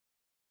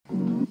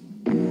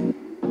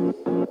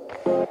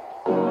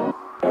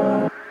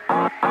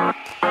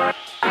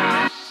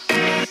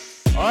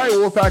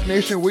Wolfpack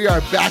Nation? We are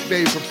back,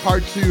 baby, for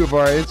part 2 of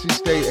our NC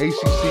State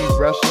ACC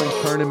Wrestling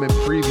Tournament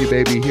preview,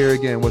 baby. Here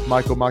again with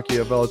Michael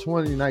Machiavelli,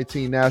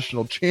 2019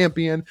 national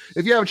champion.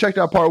 If you haven't checked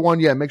out part 1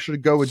 yet, make sure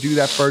to go and do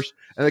that first,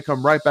 and then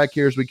come right back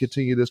here as we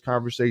continue this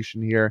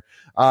conversation here.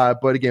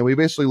 But again, we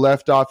basically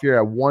left off here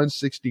at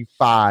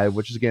 165,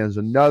 which is, again, is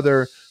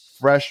another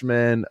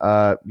freshman,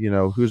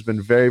 who's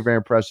been very, very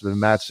impressive in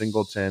Matt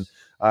Singleton,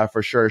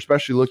 for sure,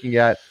 especially looking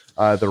at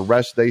the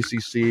rest of the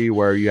ACC,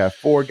 where you have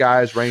 4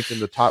 guys ranked in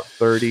the top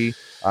 30.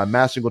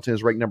 Matt Singleton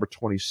is ranked number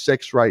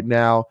 26 right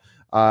now.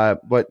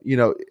 But,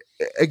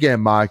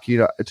 again, Mike,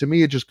 to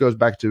me, it just goes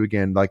back to,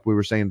 again, like we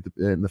were saying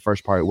in the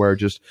first part, where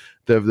just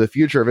the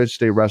future of NC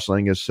State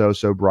wrestling is so,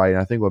 so bright. And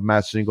I think with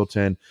Matt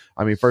Singleton,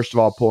 I mean, first of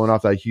all, pulling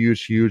off that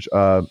huge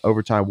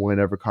overtime win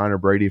over Connor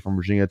Brady from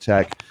Virginia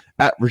Tech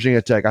at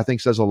Virginia Tech, I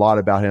think says a lot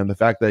about him. The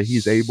fact that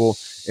he's able,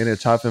 in a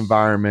tough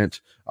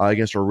environment,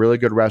 against a really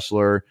good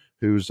wrestler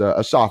who's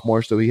a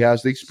sophomore, so he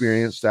has the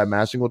experience that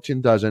Matt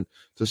Singleton doesn't,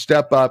 to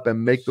step up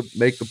and make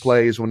the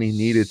plays when he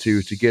needed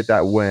to get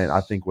that win.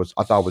 I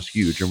thought was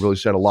huge, and really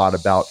said a lot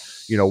about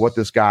what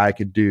this guy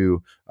could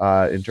do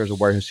in terms of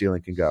where his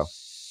ceiling can go.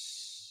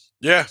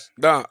 Yeah,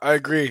 no, I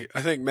agree.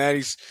 I think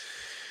Maddie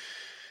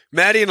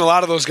and a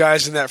lot of those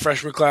guys in that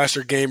freshman class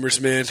are gamers,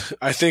 man.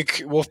 I think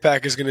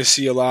Wolfpack is going to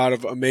see a lot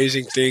of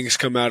amazing things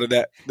come out of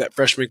that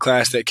freshman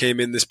class that came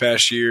in this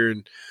past year,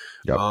 and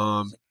yep.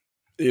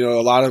 A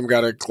lot of them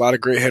got a lot of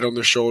great head on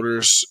their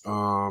shoulders.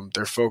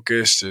 They're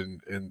focused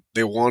and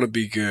they want to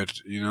be good,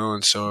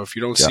 and so if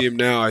you don't see them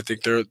now, I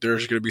think there's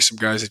going to be some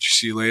guys that you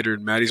see later.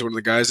 And Maddie's one of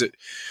the guys that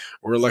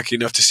we're lucky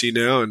enough to see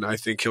now, and I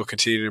think he'll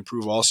continue to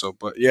improve also.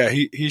 But yeah,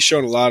 he's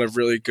shown a lot of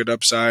really good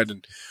upside,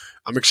 and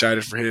I'm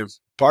excited for him.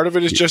 Part of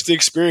it is just the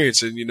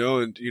experience, and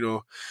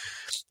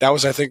that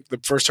was, I think,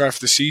 the first half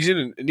of the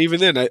season, and even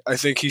then, I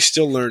think he's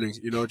still learning,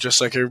 just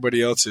like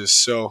everybody else is.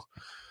 So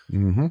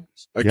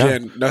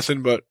again,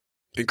 nothing but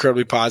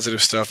incredibly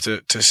positive stuff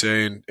to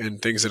say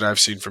and things that I've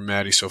seen from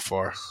Maddie so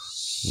far.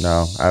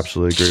 No,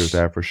 absolutely agree with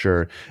that for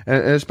sure.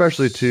 And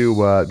especially too,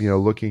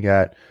 looking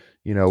at,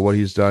 what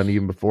he's done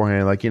even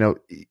beforehand, like, he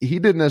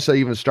didn't necessarily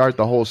even start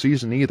the whole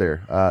season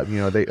either. Pat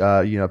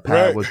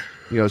right. was,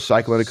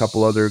 cycling a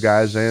couple other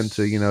guys in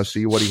to,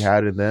 see what he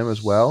had in them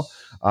as well.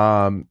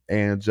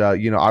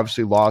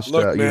 Obviously lost,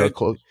 Look, man,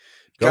 you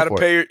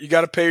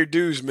got to pay your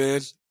dues,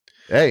 man.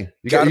 Hey,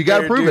 you got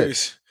to prove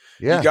it.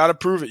 Yeah. You got to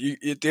prove it.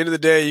 At the end of the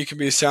day, you can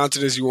be as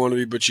talented as you want to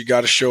be, but you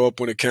got to show up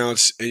when it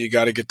counts, and you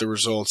got to get the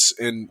results.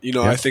 And,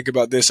 I think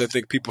about this. I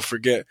think people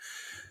forget.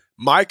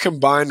 My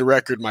combined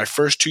record, my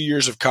first 2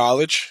 years of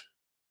college,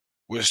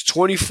 was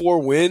 24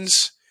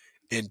 wins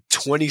and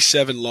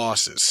 27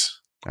 losses.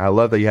 I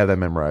love that you have that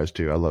memorized,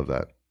 too. I love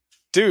that.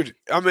 Dude,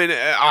 I mean,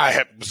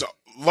 I was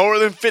lower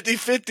than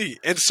 50-50.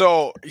 And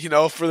so,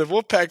 for the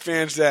Wolfpack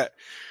fans that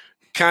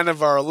kind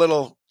of are a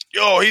little –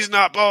 he's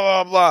not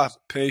blah, blah, blah.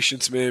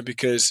 Patience, man,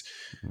 because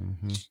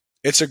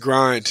it's a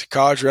grind.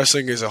 College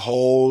wrestling is a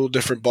whole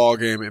different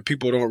ballgame, and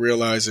people don't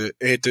realize it.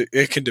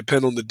 It can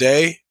depend on the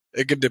day.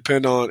 It can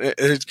depend on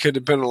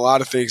a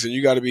lot of things, and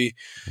you got to be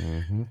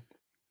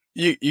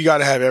you got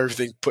to have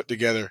everything put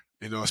together,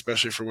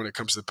 especially for when it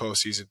comes to the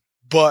postseason.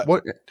 But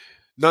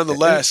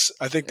nonetheless,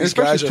 I think these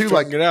guys are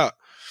figuring it out.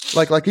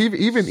 Like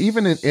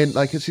even in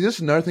like, see, this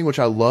is another thing which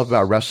I love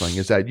about wrestling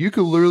is that you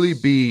could literally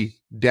be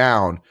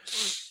down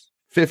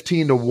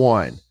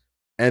 15-1,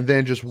 and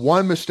then just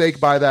one mistake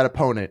by that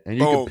opponent, and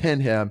you can pin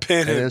him.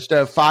 And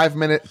instead of 5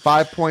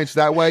 points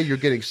that way, you're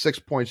getting 6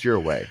 points your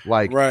way.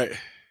 Right.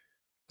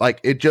 Like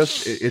it's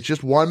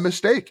just one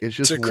mistake. It's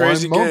just a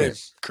crazy one moment.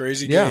 Game.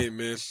 Crazy game,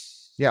 man.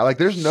 Yeah, like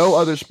there's no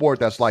other sport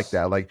that's like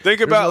that. Like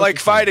think about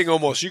fighting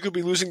almost. You could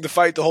be losing the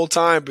fight the whole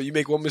time, but you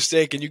make one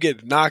mistake and you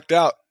get knocked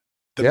out.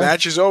 The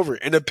match is over.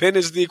 And a pin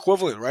is the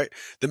equivalent, right?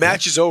 The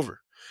match is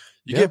over.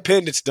 You get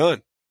pinned, it's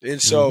done.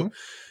 And so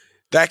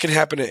that can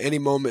happen at any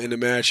moment in the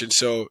match. And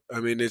so, I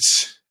mean,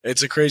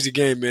 it's a crazy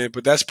game, man.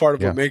 But that's part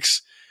of what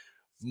makes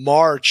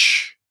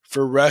March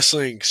for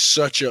wrestling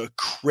such a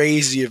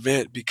crazy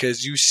event,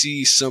 because you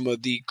see some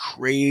of the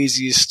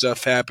craziest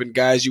stuff happen.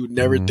 Guys you would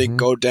never think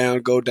go down.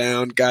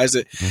 Guys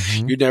that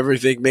you never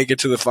think make it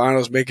to the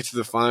finals.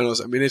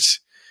 I mean,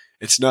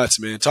 it's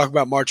nuts, man. Talk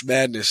about March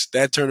Madness.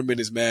 That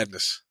tournament is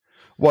madness.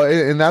 Well,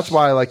 and that's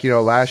why, like,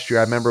 last year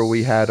I remember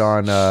we had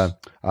on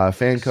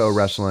Fanco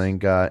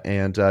Wrestling,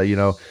 and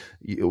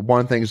one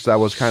of the things that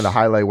was kind of the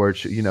highlight where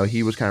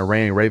he was kind of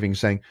raving,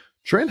 saying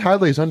Trent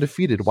Hidlay is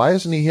undefeated. Why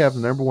doesn't he have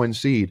the number 1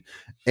 seed?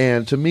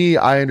 And to me,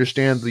 I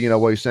understand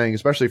what he's saying.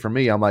 Especially for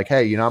me, I'm like,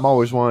 hey, I'm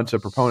always one to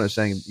proponent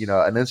saying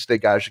an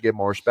in-state guy should get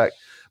more respect.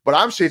 But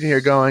I'm sitting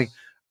here going,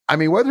 I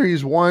mean, whether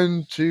he's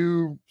 1,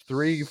 2,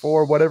 3,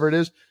 4, whatever it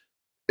is,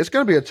 it's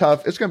going to be a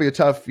tough,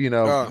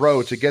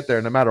 road to get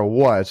there no matter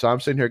what. So I'm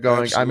sitting here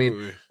going, absolutely. I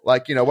mean,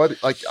 like,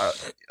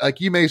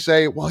 like you may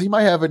say, well, he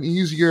might have an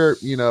easier,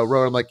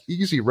 road. I'm like,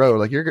 easy road.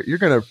 Like you're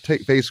going to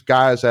face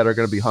guys that are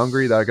going to be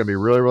hungry, that are going to be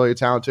really, really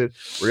talented,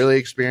 really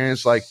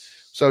experienced. Like,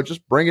 so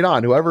just bring it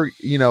on. Whoever's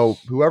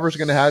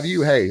going to have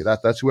you, hey,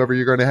 that's whoever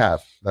you're going to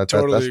have. That's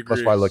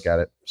why I look at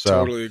it. So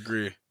totally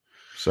agree.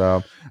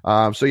 So,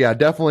 so yeah,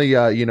 definitely,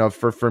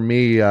 for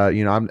me,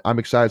 I'm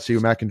excited to see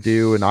what Matt can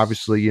do, and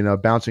obviously,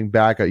 bouncing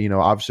back,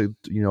 obviously,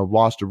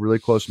 lost a really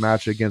close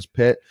match against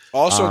Pitt.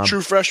 Also, a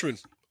true freshman.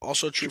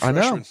 Also, a true I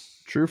freshman. know,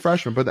 true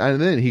freshman.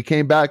 And then he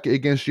came back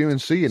against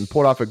UNC and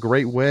pulled off a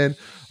great win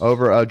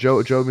over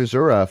Joe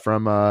Missouri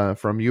from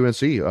UNC,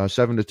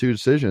 7-2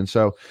 decision.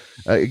 So,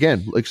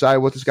 again, excited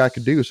what this guy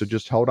can do. So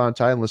just hold on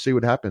tight and let's see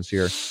what happens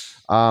here.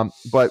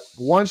 But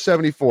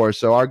 174.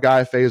 So our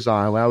guy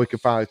Faison. Now we can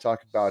finally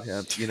talk about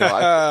him.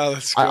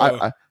 Let's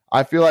go.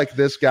 I feel like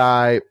this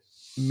guy,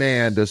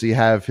 man, does he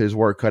have his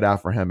work cut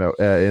out for him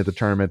in the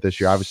tournament this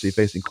year? Obviously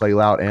facing Clay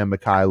Lout and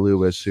Mekhi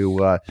Lewis,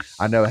 who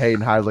I know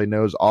Hayden Hidlay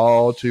knows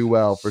all too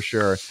well for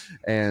sure.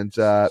 And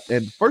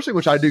first thing,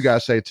 which I do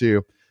gotta say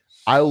too,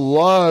 I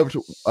loved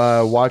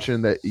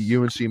watching the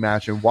UNC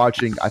match and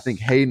watching. I think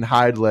Hayden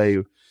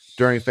Hidlay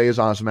during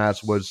Faison's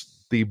match was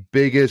the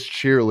biggest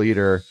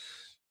cheerleader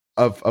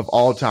of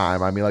all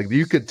time. I mean, like,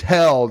 you could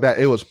tell that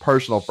it was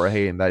personal for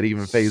Hayden, that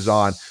even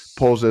Faison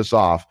pulls this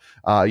off,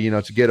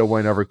 to get a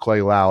win over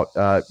Clay Lout.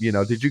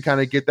 Did you kind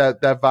of get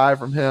that vibe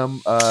from him?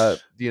 So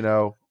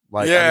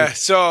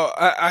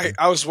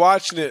I was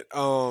watching it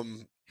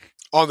on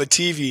the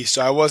TV,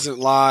 so I wasn't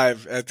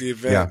live at the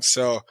event,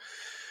 so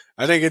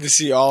I didn't get to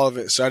see all of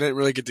it, so I didn't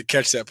really get to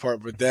catch that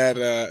part. But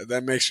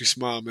that makes me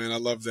smile, man. I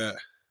love that.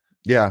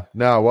 Yeah,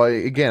 no, well,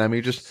 again, I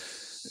mean,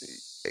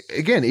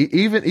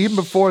 even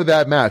before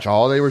that match,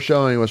 all they were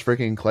showing was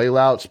freaking Clay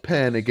Lout's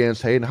pen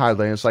against Hayden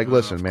Hidlay. And it's like,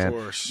 listen, man,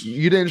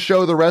 you didn't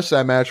show the rest of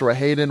that match where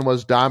Hayden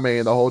was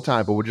dominating the whole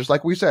time. But just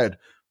like we said,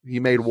 he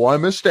made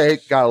one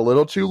mistake, got a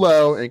little too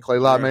low, and Clay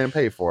Lout made him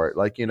pay for it.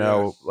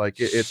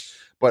 It's.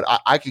 But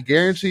I can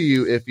guarantee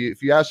you, if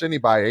you ask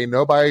anybody, ain't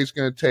nobody's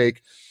going to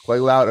take Clay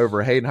Lout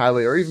over Hayden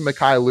Hidlay or even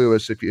Mekhi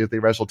Lewis if they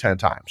wrestle 10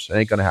 times. It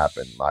ain't going to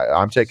happen.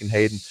 I'm taking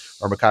Hayden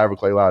or Mekhi over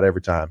Clay Lout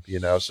every time,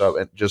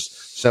 so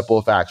just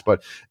simple facts.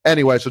 But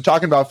anyway, so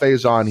talking about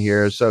Faison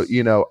here. So,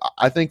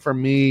 I think for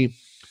me,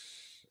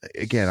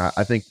 again,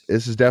 I think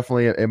this is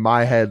definitely in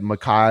my head,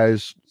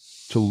 Mekhi's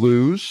to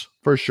lose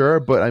for sure.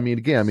 But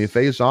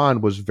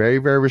Faison was very,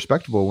 very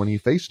respectable when he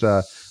faced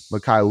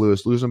Mekhi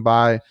Lewis, losing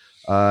by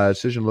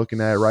decision. Looking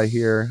at it right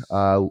here,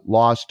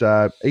 lost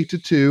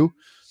 8-2.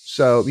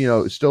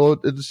 So, still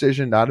a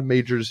decision, not a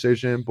major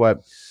decision,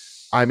 but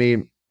I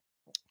mean,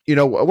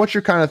 what's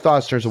your kind of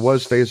thoughts in terms of what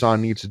does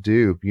Faison need to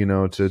do,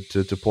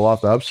 to pull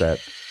off the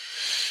upset?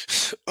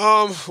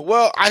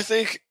 Well, I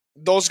think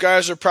those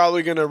guys are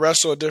probably going to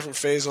wrestle a different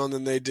Faison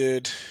than they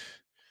did.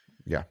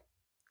 Yeah.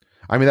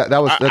 I mean, that's going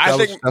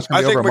to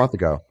be over a month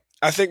ago.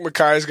 I think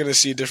Mekhi is going to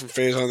see a different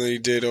Faison than he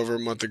did over a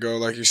month ago,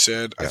 like you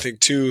said. Yeah. I think,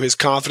 too, his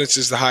confidence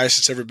is the highest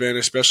it's ever been,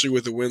 especially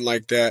with a win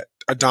like that.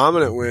 A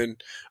dominant win,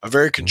 a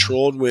very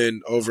controlled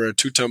win over a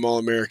two-time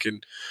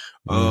All-American.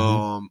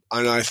 And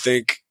I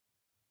think,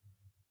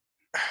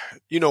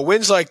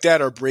 wins like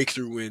that are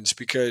breakthrough wins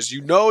because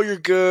you're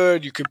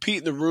good, you compete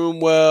in the room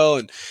well,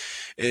 and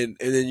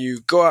then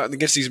you go out and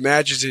against these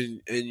matches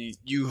and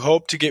you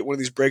hope to get one of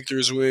these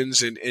breakthroughs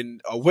wins,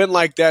 and a win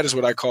like that is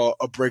what I call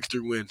a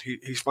breakthrough win.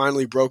 He's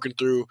finally broken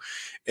through,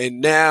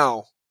 and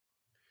now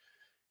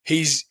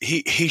he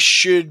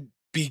should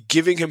be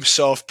giving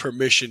himself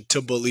permission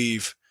to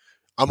believe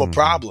I'm a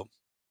problem.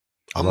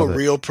 I'm a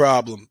real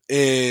problem,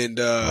 and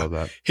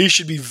he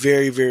should be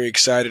very, very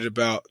excited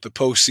about the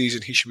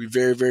postseason. He should be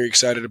very, very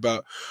excited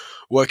about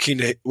what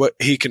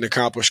he can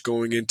accomplish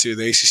going into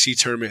the ACC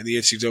tournament and the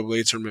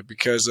NCAA tournament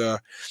because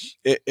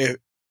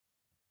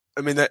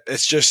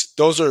it's just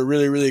those are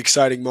really, really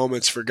exciting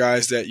moments for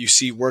guys that you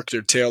see work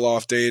their tail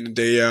off day in and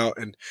day out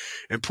and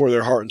pour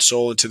their heart and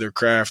soul into their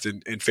craft,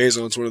 and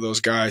Faison's one of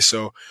those guys.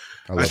 So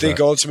I think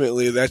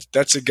ultimately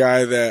that's a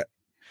guy that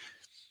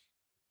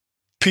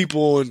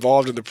people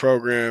involved in the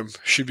program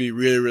should be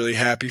really, really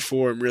happy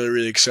for and really,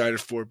 really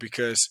excited for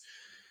because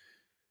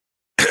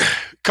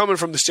coming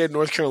from the state of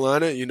North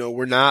Carolina,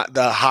 we're not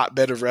the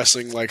hotbed of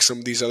wrestling like some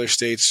of these other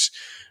states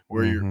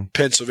where you're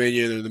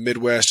Pennsylvania or the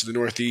Midwest or the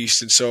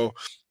Northeast. And so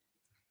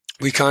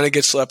we kind of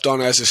get slept on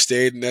as a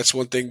state. And that's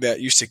one thing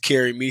that used to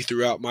carry me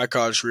throughout my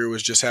college career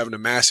was just having a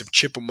massive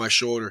chip on my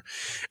shoulder.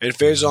 And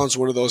Faison's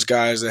one of those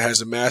guys that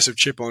has a massive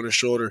chip on his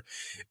shoulder.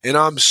 And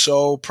I'm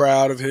so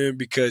proud of him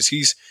because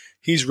he's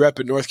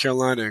repping North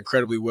Carolina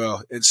incredibly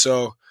well. And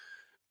so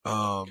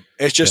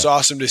it's just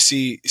awesome to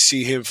see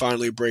him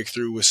finally break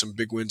through with some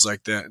big wins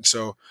like that. And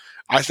so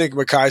I think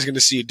Mekhi's going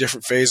to see a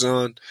different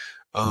Faison.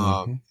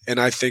 And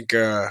I think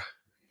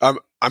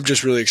I'm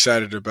just really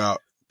excited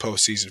about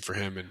postseason for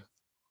him. And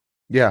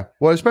yeah,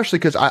 well, especially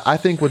because I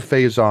think with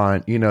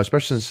Faison,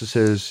 especially since this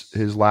is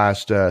his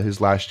last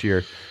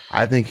year,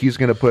 I think he's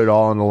going to put it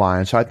all on the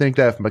line. So I think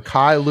that if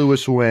Mekhi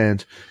Lewis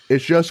wins,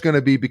 it's just going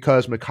to be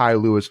because Mekhi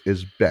Lewis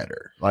is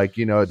better. I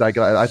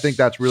think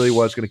that's really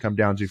what it's going to come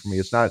down to for me.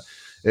 It's not,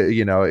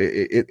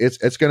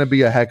 it's going to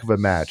be a heck of a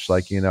match.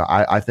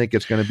 I think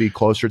it's going to be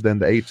closer than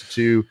the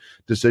 8-2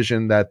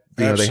 decision that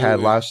they had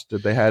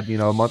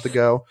a month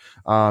ago.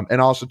 And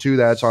also too,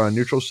 that's on a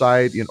neutral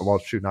site. Not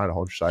a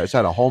neutral site. It's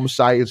at a home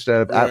site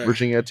instead of at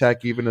Virginia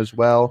Tech even as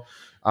well.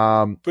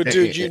 But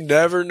dude, you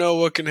never know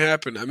what can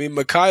happen. I mean,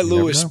 Mekhi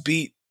Lewis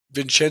beat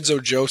Vincenzo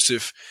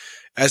Joseph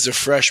as a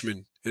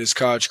freshman in his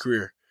college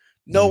career.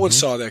 No one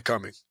saw that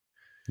coming.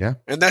 Yeah.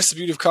 And that's the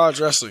beauty of college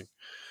wrestling.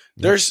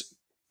 Yeah.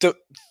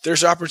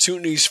 There's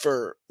opportunities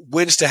for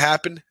wins to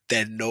happen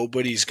that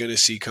nobody's going to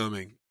see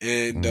coming.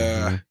 And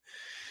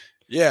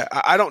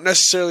I don't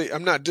necessarily –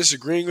 I'm not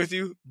disagreeing with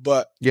you,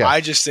 but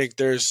I just think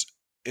there's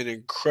an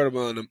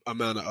incredible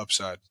amount of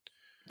upside.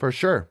 For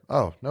sure.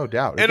 Oh, no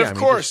doubt. And again,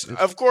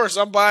 of course,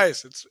 I'm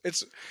biased.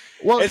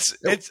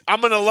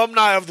 I'm an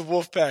alumni of the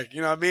Wolfpack.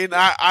 You know what I mean?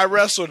 I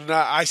wrestled and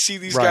I see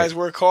these guys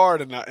work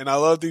hard and I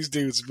love these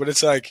dudes. But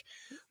it's like,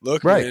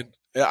 look, man,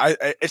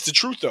 it's the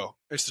truth though.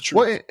 It's the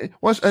truth.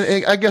 Well,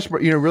 I guess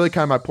really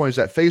kind of my point is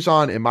that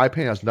Faison, in my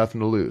opinion, has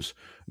nothing to lose.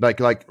 Like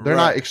they're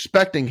not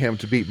expecting him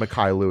to beat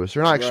Mekhi Lewis.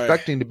 They're not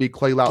expecting to beat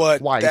Clay Lout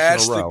twice in a row.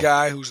 That's the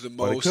guy who's the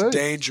most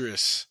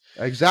dangerous.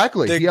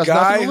 Exactly. The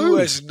guy who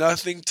has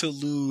nothing to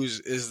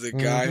lose is the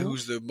guy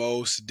who's the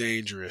most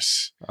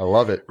dangerous. I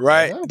love it.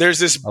 Right? There's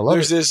this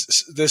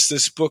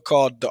book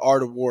called The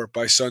Art of War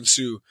by Sun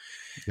Tzu.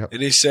 Yep.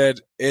 And he said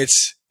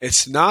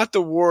it's not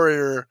the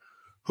warrior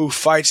who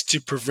fights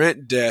to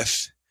prevent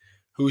death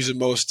who's the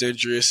most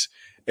dangerous.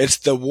 It's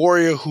the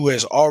warrior who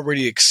has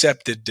already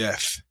accepted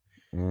death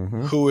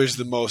who is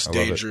the most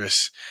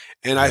dangerous.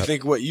 And I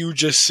think what you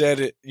just said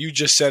it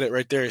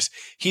right there is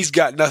he's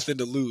got nothing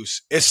to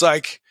lose. It's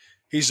like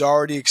he's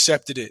already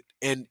accepted it.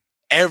 And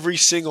every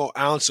single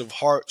ounce of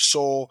heart,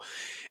 soul,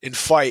 and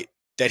fight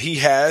that he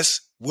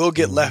has will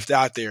get left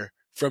out there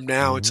from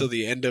now until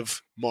the end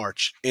of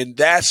March. And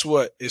that's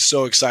what is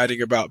so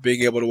exciting about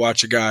being able to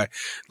watch a guy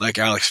like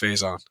Alex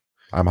Faison.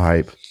 I'm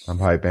hype,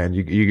 man.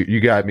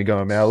 You got me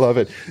going, man. I love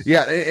it.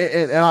 Yeah,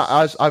 and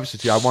I obviously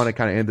too, I want to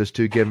kind of end this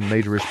too, give him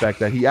major respect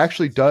that he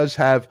actually does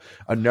have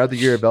another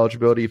year of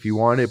eligibility if he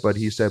wanted, but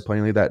he said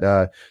plainly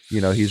that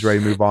he's ready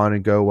to move on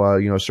and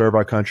go serve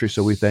our country.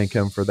 So we thank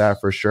him for that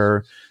for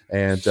sure,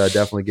 and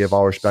definitely give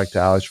all respect to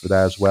Alex for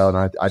that as well.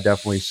 And I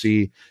definitely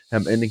see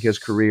him ending his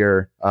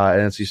career at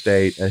NC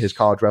State, his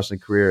college wrestling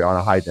career, on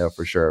a high note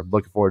for sure.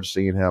 Looking forward to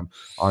seeing him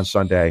on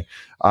Sunday.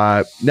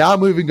 Now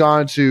moving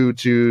on to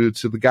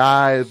the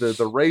guy,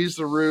 the raise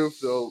the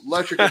roof, the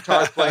electric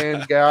guitar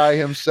playing guy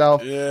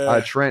himself,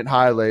 Trent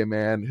Highley,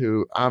 man.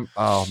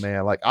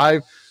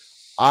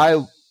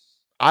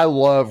 I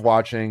love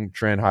watching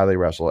Trent Highley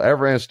wrestle.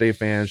 Every NC State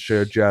fan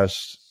should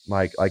just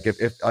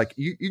if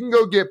you can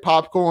go get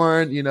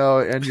popcorn,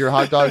 and your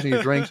hot dogs and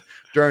your drinks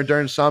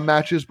during some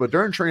matches, but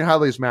during Trent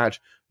Highley's match,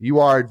 you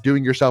are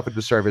doing yourself a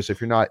disservice if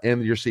you're not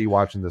in your seat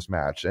watching this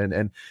match.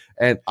 And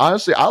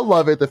honestly, I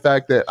love it. The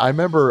fact that I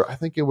remember, I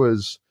think it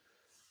was,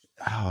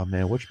 oh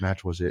man, which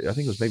match was it? I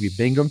think it was maybe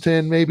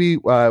Binghamton,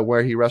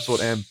 where he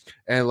wrestled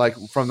and like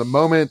from the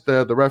moment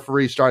the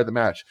referee started the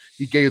match,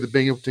 he gave the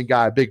Binghamton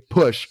guy a big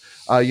push,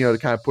 to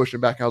kind of push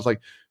him back. And I was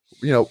like,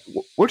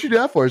 what'd you do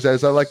that for? Is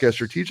that like a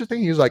strategic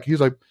thing? He's like,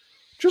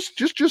 just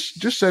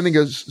sending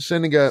a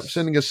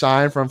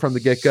sign from the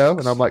get go.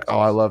 And I'm like, oh,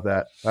 I love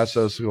that. That's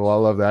so cool. I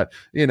love that.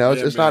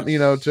 It's not,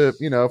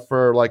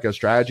 for like a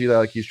strategy that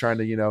like he's trying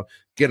to,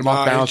 get him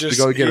off balance to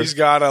go get He's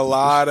got a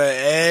lot of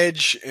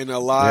edge and a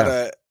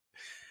lot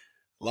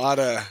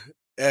of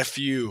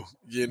FU,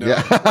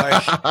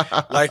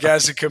 like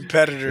as a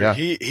competitor,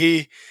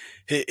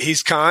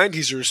 he's kind,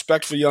 he's a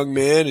respectful young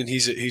man, and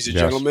he's a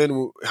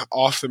gentleman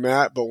off the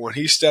mat. But when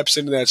he steps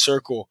into that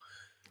circle,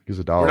 he's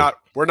a dog.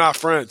 We're not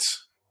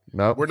friends.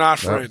 No, we're not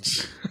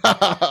friends.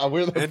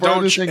 We're the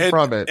furthest thing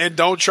from it. And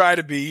don't try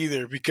to be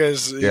either,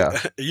 because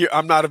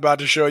I'm not about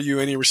to show you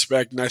any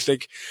respect. And I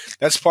think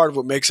that's part of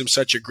what makes him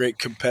such a great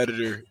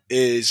competitor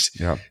is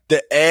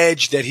the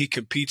edge that he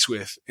competes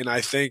with. And I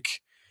think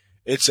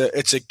it's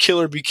a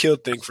killer be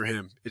killed thing for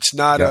him. It's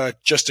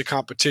not just a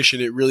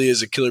competition. It really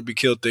is a killer be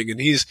killed thing. And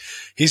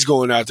he's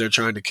going out there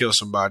trying to kill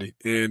somebody.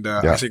 And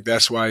I think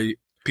that's why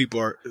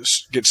people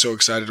get so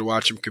excited to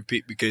watch him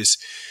compete, because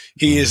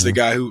he is the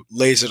guy who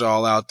lays it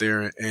all out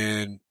there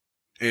and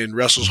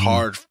wrestles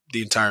hard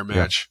the entire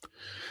match.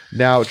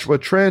 Now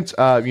with Trent,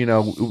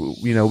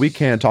 we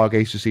can't talk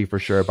ACC for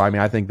sure, but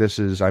I think this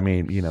is,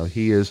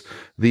 he is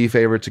the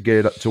favorite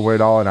to win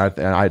it all, and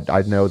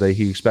I know that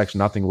he expects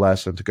nothing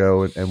less than to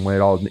go and win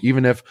it all.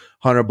 Even if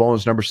Hunter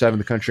Bolin's number 7 in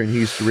the country and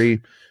he's 3,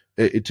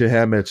 to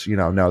him it's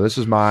no, this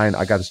is mine.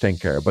 I got this taken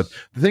care of. But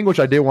the thing which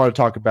I did want to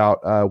talk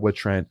about with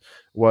Trent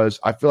was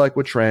I feel like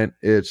with Trent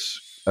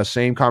it's a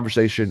same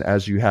conversation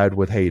as you had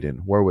with Hayden,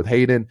 where with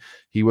Hayden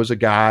he was a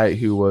guy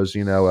who was a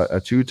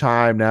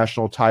 2-time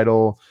national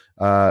title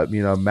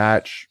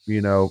match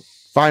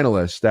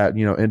finalist that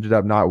ended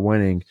up not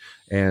winning.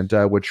 And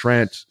with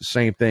Trent,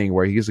 same thing,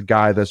 where he's a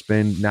guy that's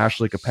been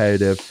nationally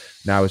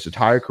competitive now his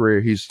entire career.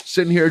 He's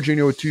sitting here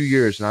junior with 2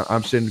 years, and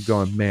I'm sitting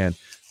going, man,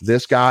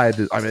 this guy,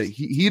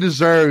 he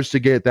deserves to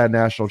get that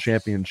national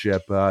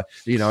championship, and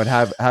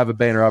have a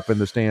banner up in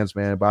the stands,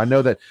 man. But I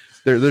know that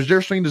there's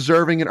difference between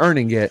deserving and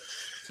earning it.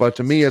 But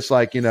to me, it's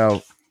like,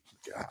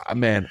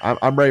 man,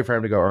 I'm ready for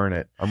him to go earn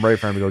it. I'm ready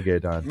for him to go get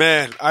it done.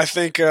 Man, I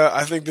think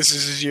this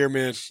is his year,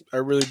 man. I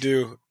really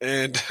do.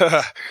 And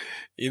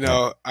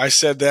I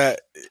said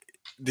that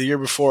the year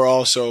before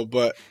also,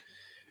 but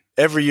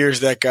every year is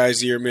that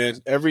guy's year,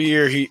 man. Every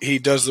year he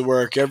does the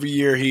work. Every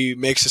year he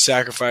makes the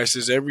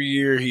sacrifices. Every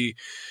year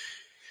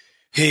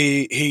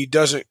he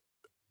doesn't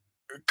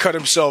cut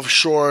himself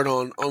short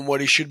on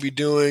what he should be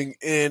doing.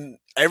 And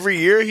every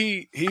year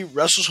he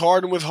wrestles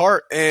hard and with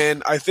heart.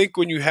 And I think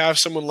when you have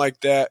someone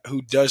like that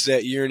who does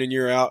that year in and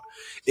year out,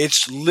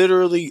 it's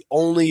literally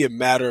only a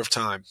matter of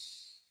time.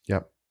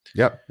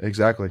 Yep,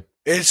 exactly.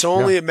 It's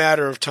only a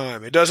matter of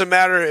time. It doesn't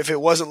matter if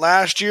it wasn't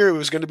last year, it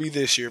was going to be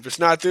this year. If it's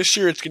not this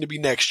year, it's going to be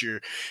next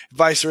year.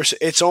 Vice versa.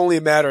 It's only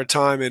a matter of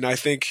time, and I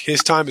think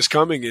his time is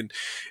coming,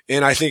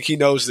 and I think he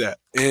knows that.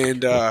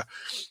 And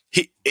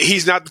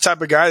he's not the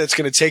type of guy that's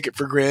going to take it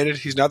for granted.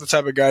 He's not the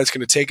type of guy that's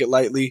going to take it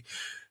lightly.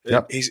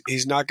 Yep.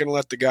 He's not going to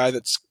let the guy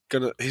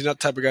he's not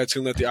the type of guy that's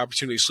going to let the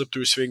opportunity slip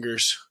through his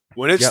fingers.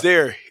 When it's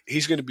there,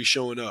 he's going to be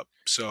showing up.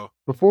 So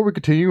before we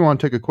continue, I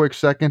want to take a quick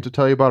second to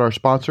tell you about our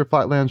sponsor,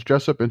 Flatlands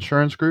Jessup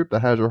Insurance Group,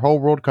 that has your whole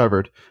world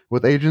covered,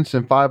 with agents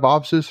in 5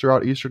 offices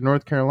throughout eastern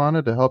North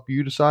Carolina to help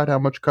you decide how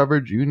much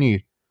coverage you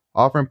need.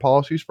 Offering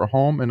policies for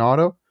home and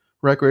auto,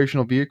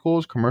 recreational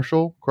vehicles,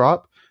 commercial,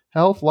 crop,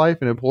 health, life,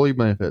 and employee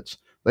benefits.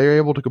 They are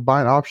able to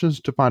combine options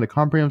to find a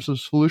comprehensive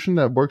solution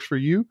that works for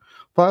you.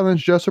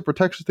 Flatlands Jessup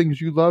protects the things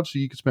you love so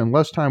you can spend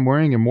less time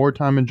worrying and more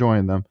time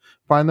enjoying them.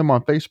 Find them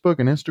on Facebook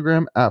and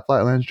Instagram at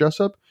Flatlands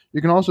Jessup. You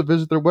can also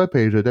visit their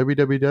webpage at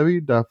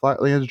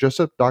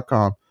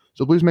www.flatlandsjessup.com.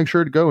 So please make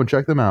sure to go and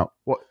check them out.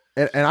 Well,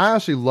 and I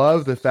actually do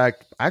love the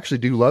fact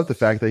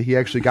that he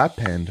actually got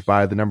pinned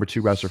by the number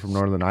 2 wrestler from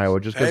Northern Iowa,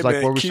 just because what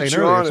we were saying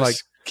earlier, it's like,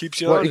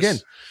 keeps you honest. Again,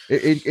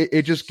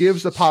 it just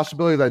gives the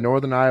possibility that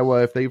Northern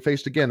Iowa, if they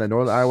faced again that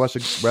Northern Iowa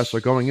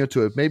wrestler going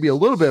into it, maybe a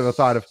little bit of a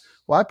thought of,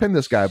 well, I pinned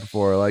this guy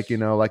before,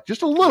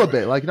 just a little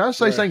bit, not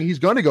necessarily saying he's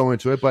going to go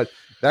into it, but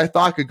that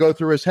thought could go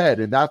through his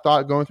head, and that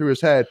thought going through his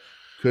head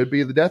could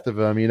be the death of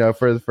him,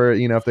 for if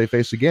they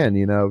face again,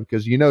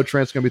 because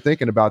Trent's going to be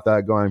thinking about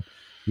that, going,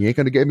 he ain't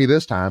going to get me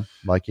this time,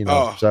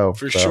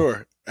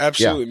 sure.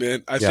 Absolutely,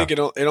 man. I think it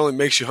only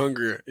makes you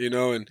hungrier,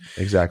 and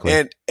exactly.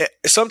 And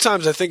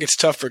sometimes I think it's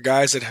tough for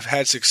guys that have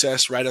had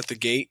success right out the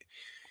gate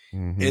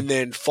and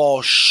then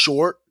fall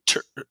short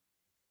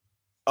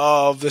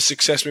of the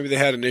success maybe they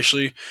had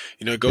initially.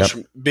 It goes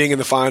from being in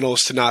the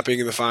finals to not being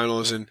in the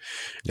finals and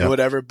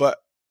whatever. But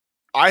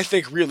I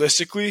think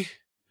realistically,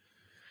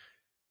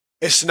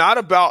 it's not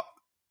about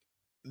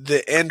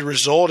the end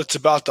result. It's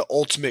about the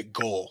ultimate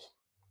goal.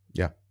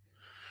 Yeah.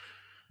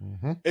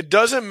 It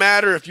doesn't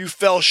matter if you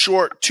fell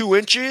short 2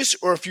 inches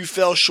or if you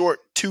fell short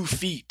 2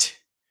 feet.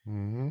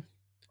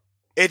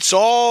 It's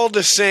all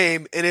the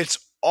same, and it's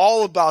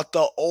all about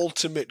the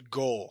ultimate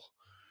goal,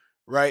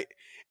 right?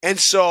 And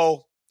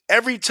so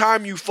every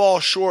time you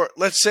fall short,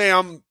 let's say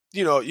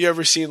you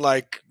ever seen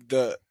like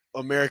the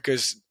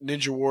America's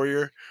Ninja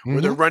Warrior where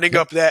they're running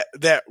up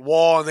that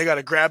wall and they got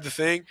to grab the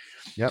thing.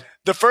 Yep.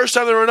 The first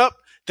time they run up,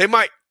 they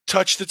might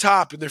touch the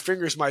top and their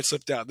fingers might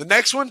slip down. The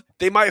next one,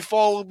 they might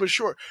fall a little bit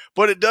short,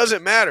 but it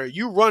doesn't matter.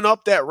 You run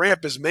up that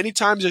ramp as many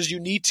times as you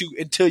need to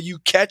until you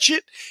catch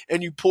it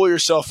and you pull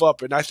yourself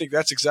up. And I think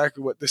that's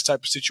exactly what this type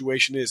of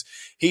situation is.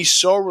 He's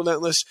so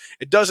relentless.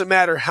 It doesn't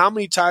matter how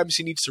many times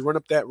he needs to run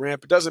up that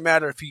ramp. It doesn't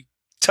matter if he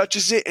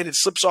touches it and it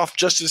slips off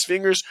just his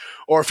fingers,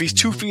 or if he's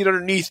 2 feet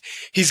underneath,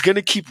 he's going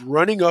to keep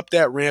running up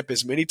that ramp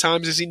as many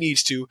times as he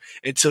needs to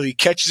until he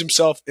catches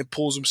himself and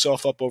pulls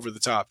himself up over the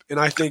top. And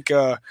I think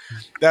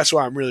that's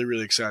why I'm really,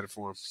 really excited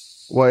for him.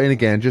 Well, and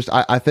again, just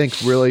I think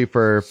really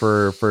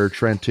for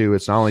Trent too,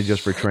 it's not only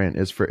just for Trent,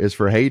 it's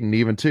for Hayden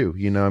even too.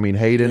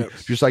 Hayden,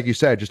 just like you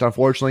said, just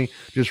unfortunately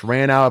just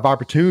ran out of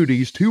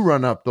opportunities to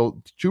run up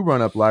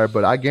ladder.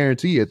 But I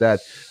guarantee you that,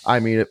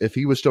 if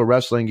he was still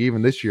wrestling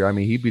even this year,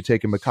 he'd be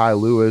taking Mekhi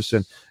Lewis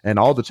and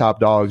all the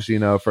top dogs,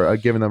 for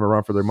giving them a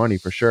run for their money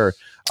for sure.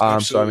 So I'm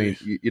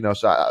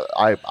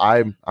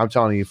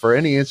telling you, for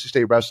any NC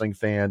State wrestling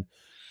fan,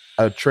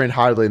 a Trent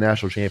Hidlay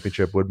national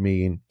championship would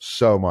mean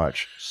so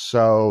much,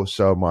 so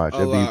much.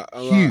 It'd be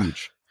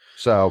huge.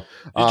 So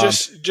you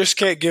just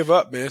can't give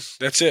up, man.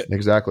 That's it.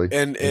 Exactly.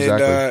 And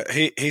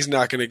he's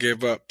not going to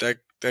give up. That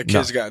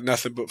kid's got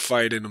nothing but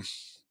fight in him.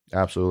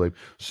 Absolutely.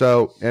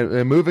 So,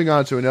 and moving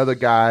on to another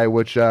guy,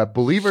 which,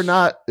 believe it or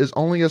not, is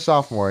only a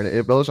sophomore, and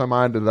it blows my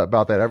mind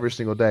about that every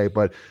single day.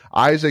 But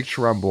Isaac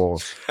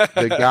Trumbull,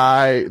 the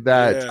guy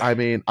that, I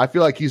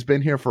feel like he's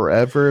been here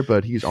forever,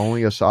 but he's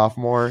only a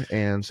sophomore,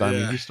 and so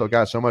he's still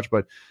got so much.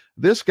 But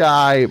this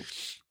guy,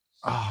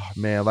 oh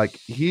man,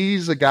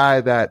 he's a guy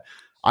that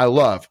I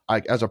love.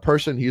 As a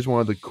person, he's one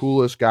of the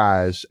coolest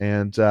guys,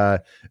 and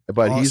but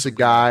awesome, he's a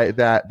guy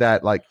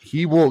that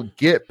he will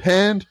get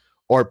pinned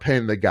or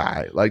pin the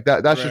guy.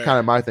 That's just kind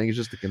of my thing. It's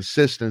just the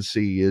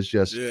consistency is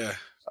just,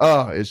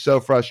 it's so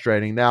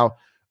frustrating. Now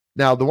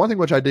the one thing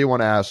which I do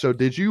want to ask, so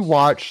did you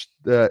watch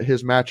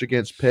his match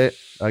against Pitt,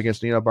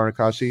 against Nino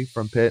Barnicassi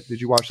from Pitt? Did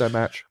you watch that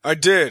match? I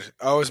did.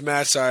 I was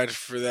Matt's side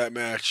for that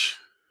match.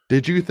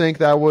 Did you think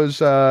that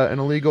was an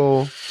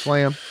illegal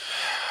slam?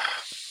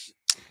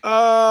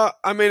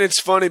 It's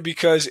funny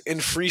because in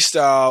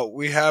freestyle,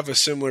 we have a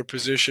similar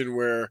position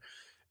where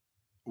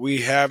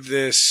we have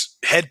this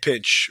head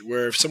pinch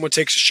where if someone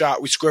takes a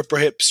shot, we square up our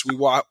hips, we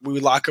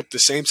lock up the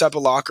same type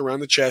of lock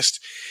around the chest,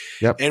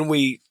 and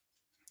we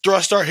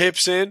thrust our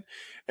hips in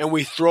and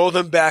we throw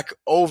them back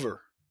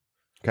over.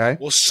 Okay.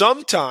 Well,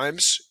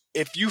 sometimes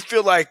if you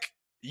feel like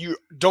you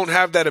don't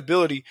have that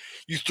ability,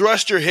 you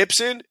thrust your hips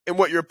in, and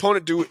what your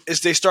opponent do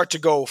is they start to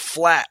go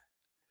flat.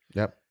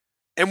 Yep.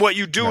 And what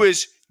you do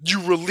is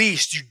you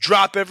release, you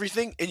drop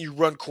everything, and you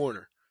run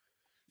corner.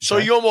 So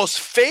you almost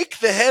fake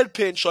the head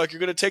pinch like you're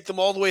going to take them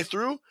all the way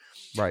through.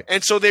 Right.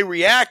 And so they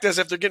react as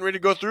if they're getting ready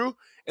to go through,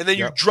 and then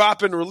you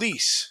drop and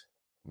release.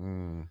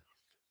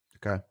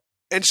 Okay.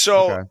 And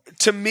so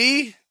to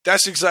me,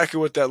 that's exactly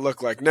what that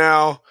looked like.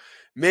 Now,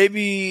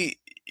 maybe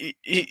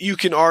you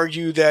can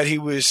argue that he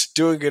was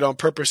doing it on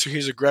purpose, so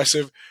he's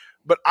aggressive.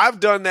 But I've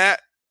done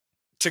that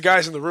to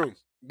guys in the room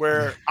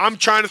where I'm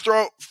trying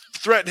to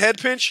threaten head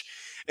pinch,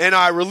 and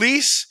I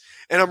release,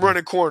 and I'm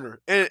running corner.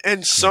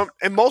 And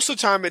most of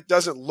the time it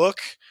doesn't look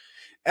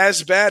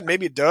as bad.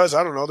 Maybe it does.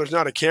 I don't know. There's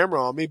not a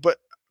camera on me, but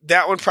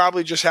that one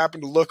probably just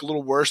happened to look a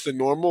little worse than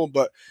normal.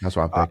 But that's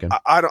what I'm thinking.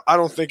 I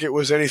don't think it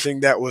was anything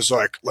that was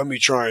like, let me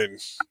try and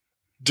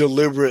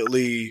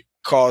deliberately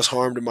cause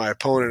harm to my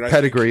opponent.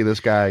 Pedigree this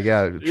guy.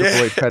 Triple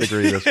H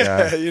pedigree this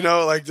guy.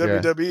 Like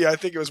WWE, I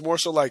think it was more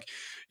so like,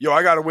 yo,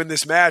 I got to win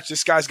this match.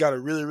 This guy's got a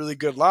really, really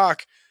good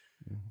lock.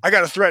 I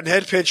got to threaten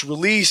head pinch,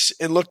 release,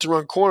 and look to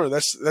run corner.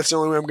 That's the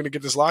only way I'm going to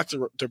get this lock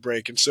to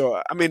break. And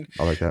so, I mean,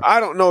 I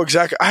don't know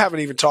exactly. I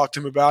haven't even talked to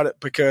him about it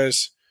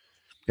because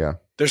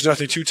there's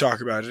nothing to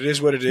talk about. It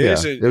is what it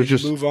is. It was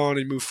just move on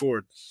and move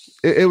forward.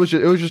 It was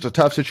just a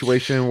tough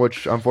situation,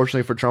 which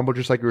unfortunately for Trumbull,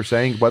 just like you were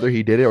saying, whether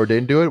he did it or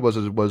didn't do it was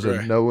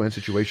a no-win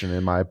situation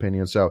in my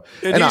opinion. So,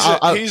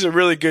 and he's a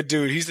really good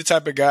dude. He's the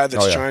type of guy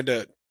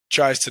that's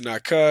tries to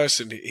not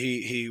cuss, and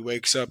he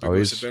wakes up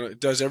and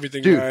does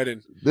everything right.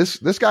 And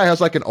this guy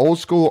has like an old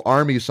school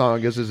Army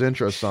song as his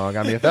intro song.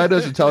 I mean, if that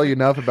doesn't tell you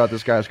enough about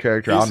this guy's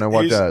character, I don't know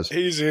what does.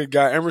 He's a good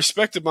guy, and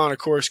respect to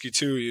Bonacorski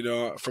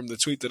too. From the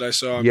tweet that I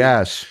saw.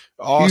 Yes,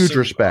 awesome, huge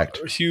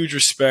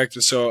respect.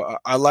 And so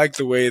I like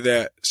the way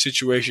that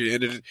situation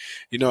ended.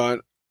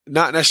 Not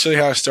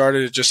necessarily how it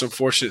started. It's just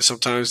unfortunate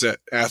sometimes that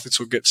athletes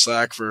will get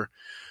slack for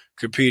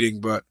competing,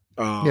 but.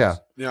 I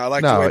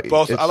like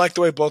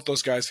the way both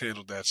those guys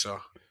handled that.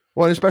 So,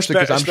 well, especially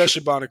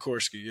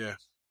Bonacorski.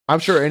 I'm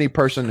sure any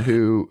person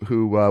who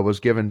was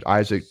given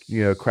Isaac,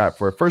 crap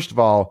for it. First of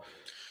all,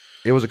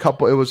 it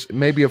was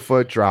maybe a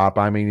foot drop.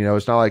 I mean,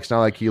 it's not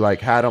like he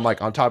like had him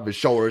like on top of his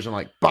shoulders and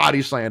like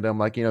body slammed him.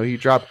 Like, he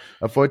dropped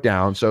a foot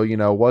down. So, it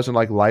wasn't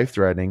like life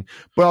threatening,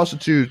 but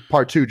also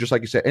part two, just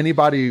like you said,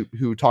 anybody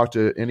who talked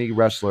to any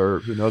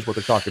wrestler who knows what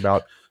they're talking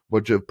about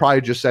would have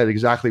probably just said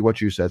exactly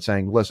what you said,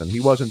 saying, listen, he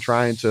wasn't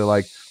trying to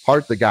like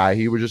hurt the guy.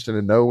 He was just in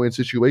a no-win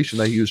situation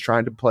that he was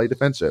trying to play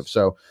defensive.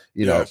 So,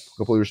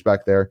 complete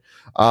respect there.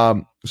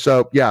 Again,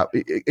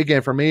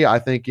 for me, I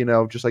think,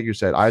 just like you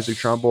said, Isaac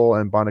Trumbull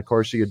and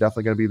Bonacorsi are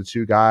definitely going to be the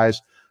two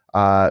guys,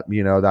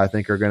 that I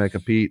think are going to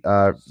compete.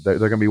 They're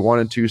going to be 1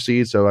 and 2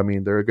 seeds. So, I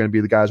mean, they're going to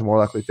be the guys more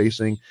likely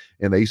facing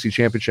in the AC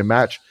championship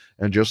match.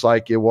 And just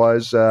like it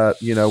was,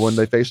 when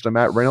they faced him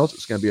at Reynolds,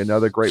 it's going to be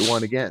another great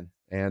one again.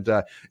 And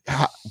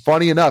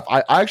funny enough,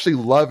 I actually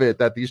love it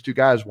that these two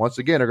guys, once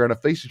again, are going to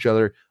face each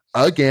other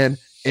again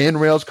in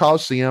Reynolds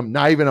Coliseum,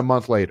 not even a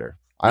month later.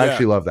 I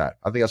actually love that.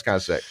 I think that's kind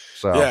of sick.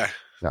 So,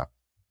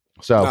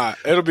 So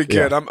it'll be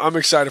good. I'm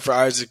excited for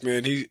Isaac,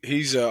 man.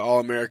 He's an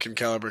All-American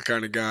caliber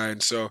kind of guy.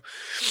 And so,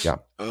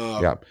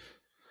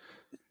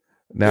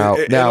 Now,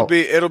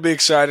 it'll be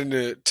exciting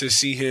to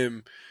see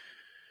him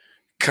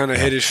kind of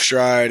hit his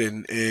stride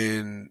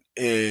and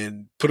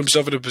put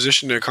himself in a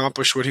position to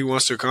accomplish what he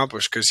wants to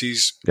accomplish, because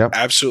he's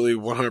absolutely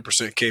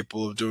 100%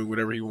 capable of doing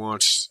whatever he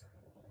wants.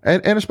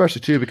 And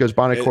especially too because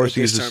Bonacorsi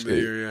is time of the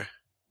year,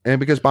 and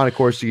because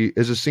Bonacorsi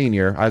is a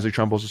senior, Isaac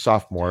Trumbull's a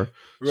sophomore.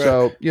 Right.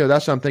 So,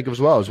 that's what I'm thinking as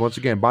well. Is once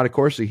again,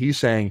 Bonacorsi, he's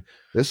saying,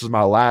 this is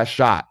my last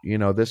shot.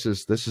 This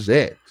is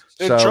it.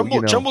 And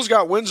so, Trumbull's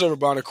got wins over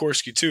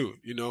Bonacorsi too.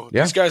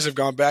 These guys have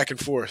gone back and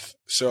forth.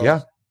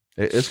 So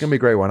it's going to be a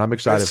great one. I'm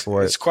excited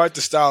for it. It's quite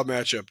the style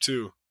matchup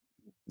too.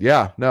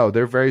 Yeah, no,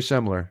 they're very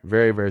similar.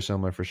 Very, very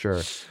similar for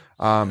sure.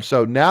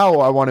 So now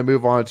I want to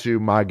move on to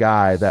my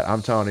guy that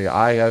I'm telling you,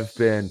 I have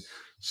been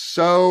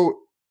so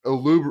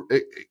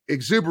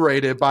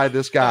exuberated by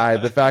this guy.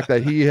 The fact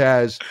that we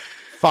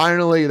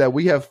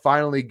have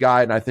finally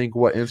gotten, I think,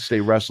 what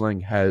in-state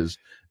wrestling has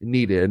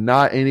needed.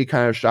 Not any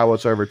kind of shot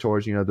whatsoever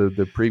towards,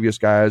 the previous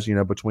guys,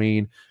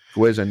 between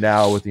Gwiz and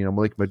now with,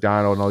 Malik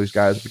McDonald and all these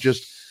guys. But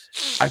just,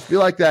 I feel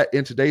like that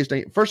in today's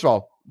day, first of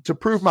all, to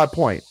prove my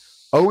point,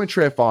 Owen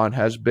Trifon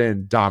has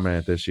been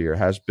dominant this year,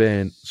 has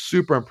been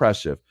super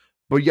impressive,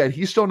 but yet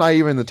he's still not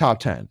even in the top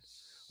 10.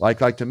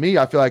 Like to me,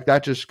 I feel like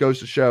that just goes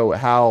to show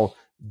how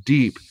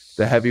deep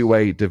the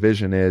heavyweight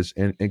division is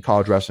in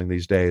college wrestling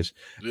these days.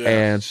 Yeah.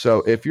 And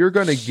so if you're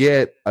going to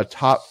get a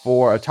top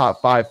 4, a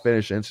top 5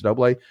 finish in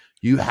NCAA,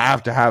 you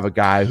have to have a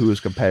guy who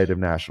is competitive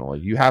nationally.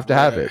 You have to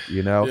have it,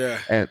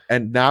 Yeah.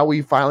 And now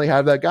we finally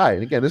have that guy.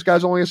 And again, this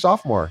guy's only a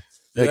sophomore.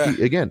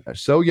 Again,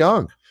 so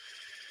young.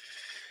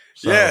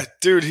 So. Yeah,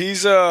 dude,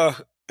 he's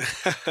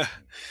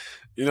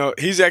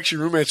he's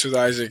actually roommates with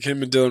Isaac.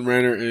 Him and Dylan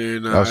Renner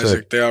and Isaac,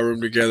 Sick. they all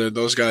room together.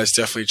 Those guys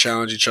definitely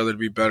challenge each other to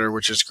be better,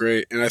 which is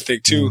great. And I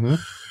think too,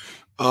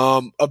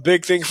 a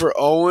big thing for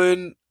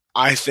Owen,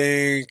 I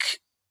think,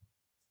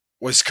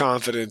 was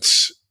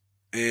confidence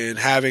and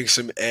having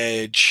some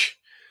edge.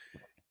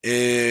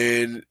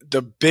 And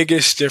the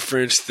biggest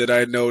difference that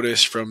I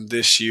noticed from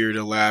this year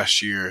to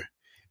last year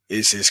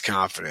is his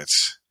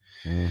confidence.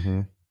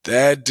 Mm-hmm.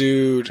 That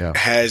dude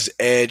has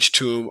edge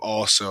to him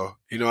also.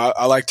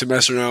 I like to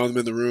mess around with him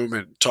in the room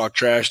and talk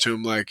trash to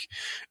him like,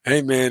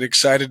 hey, man,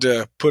 excited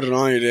to put it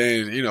on you today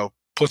and,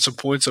 put some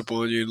points up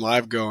on you in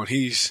live go. And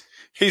he's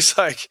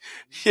like,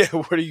 yeah,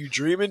 what are you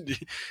dreaming?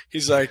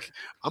 He's like,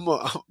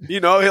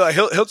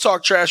 he'll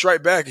talk trash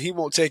right back and he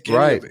won't take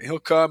any of it. He'll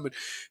come and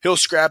he'll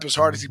scrap as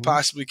hard as he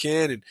possibly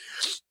can.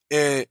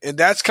 And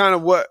that's kind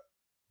of what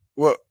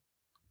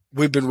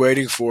we've been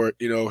waiting for,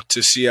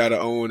 to see out of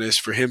Owen, is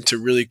for him to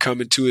really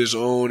come into his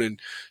own and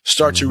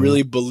start to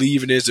really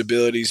believe in his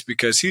abilities,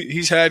 because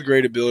he's had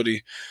great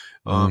ability.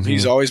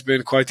 He's always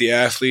been quite the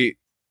athlete.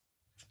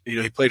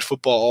 He played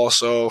football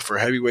also. For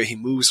heavyweight, he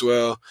moves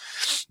well.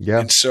 Yeah.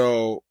 And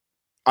so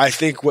I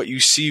think what you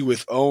see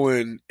with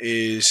Owen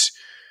is,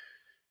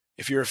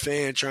 if you're a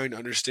fan trying to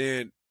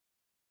understand,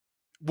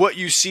 what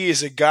you see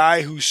is a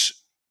guy whose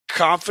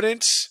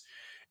confidence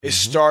is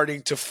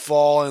starting to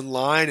fall in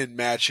line and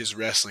match his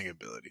wrestling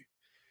ability.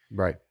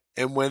 Right.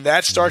 And when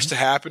that starts to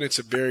happen, it's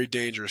a very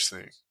dangerous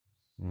thing.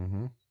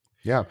 Mm-hmm.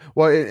 Yeah.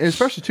 Well,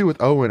 especially too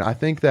with Owen, I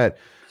think that,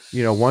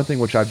 one thing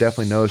which I've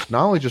definitely noticed,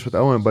 not only just with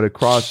Owen, but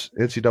across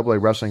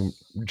NCAA wrestling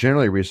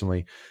generally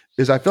recently,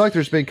 is I feel like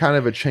there's been kind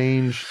of a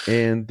change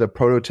in the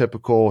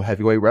prototypical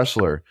heavyweight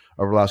wrestler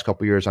over the last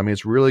couple of years. I mean,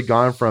 it's really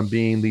gone from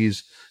being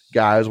these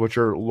guys which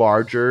are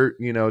larger,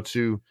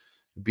 to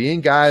being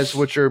guys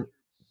which are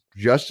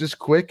just as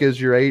quick as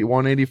your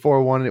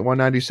 184,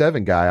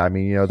 197 guy. I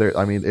mean,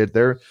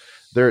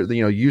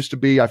 they're used to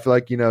be, I feel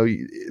like,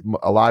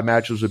 a lot of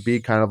matches would be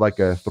kind of like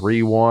a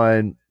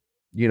 3-1,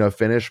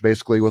 finish,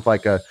 basically with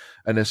like an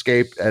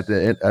escape at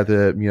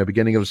the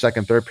beginning of the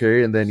second, third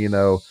period, and then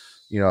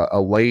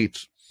a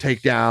late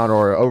takedown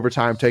or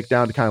overtime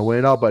takedown to kind of win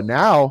it all. But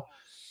now,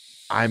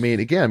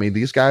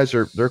 these guys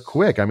they're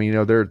quick. I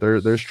mean,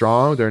 they're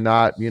strong. They're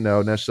not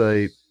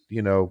necessarily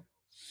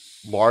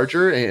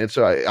larger, and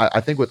so I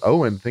think with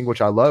Owen, the thing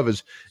which I love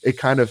is it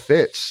kind of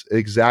fits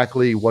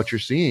exactly what you're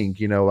seeing.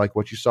 Like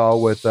what you saw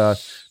with the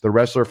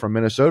wrestler from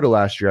Minnesota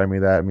last year.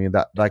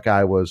 That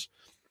guy was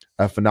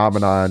a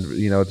phenomenon,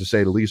 to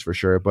say the least, for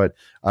sure. But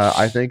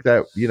I think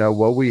that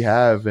what we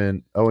have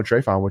in Owen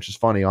Trafon, which is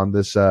funny, on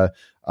this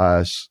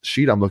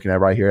sheet I'm looking at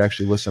right here,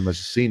 actually lists him as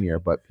a senior,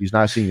 but he's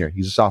not a senior;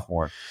 he's a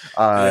sophomore.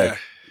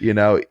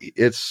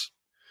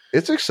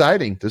 It's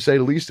exciting, to say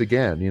the least.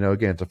 Again,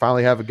 to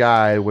finally have a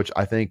guy, which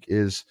I think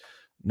is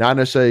not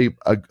necessarily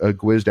a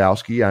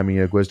Gwizdowski.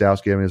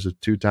 Gwizdowski is a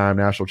 2-time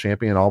national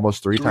champion,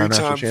 almost 3-time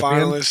national champion,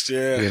 finalist,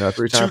 3-time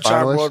two-time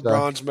finalist, world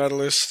bronze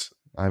medalist.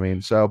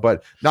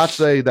 But not to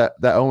say that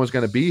Owen's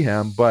going to be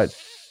him, but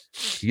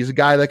he's a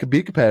guy that could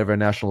be competitive at a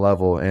national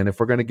level. And if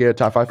we're going to get a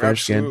top 5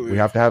 finish again, we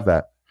have to have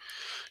that.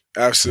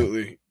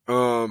 Absolutely.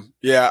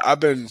 I've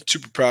been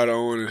super proud of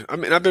Owen.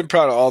 I've been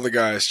proud of all the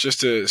guys, just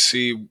to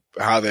see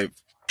how they've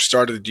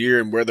started the year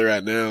and where they're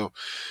at now.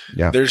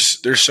 Yeah.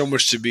 There's so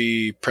much to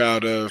be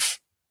proud of,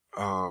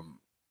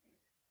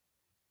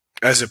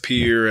 as a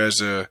peer,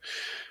 as a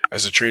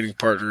training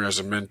partner, as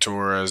a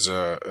mentor, as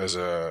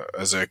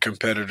a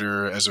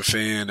competitor, as a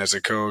fan, as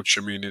a coach.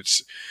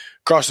 It's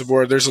across the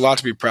board. There's a lot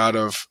to be proud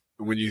of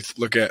when you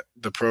look at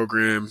the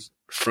program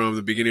from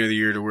the beginning of the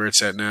year to where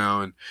it's at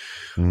now. And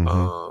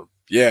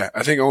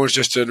I think Owen's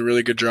just done a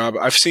really good job.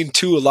 I've seen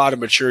a lot of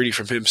maturity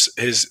from him,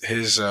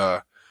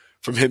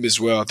 from him as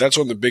well. That's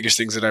one of the biggest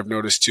things that I've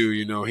noticed too.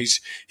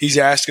 He's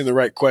asking the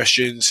right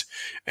questions,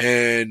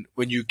 and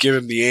when you give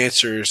him the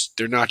answers,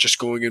 they're not just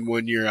going in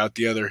one year out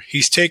the other.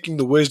 He's taking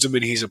the wisdom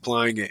and he's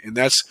applying it. And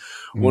that's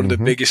one of the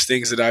biggest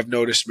things that I've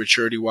noticed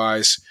maturity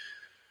wise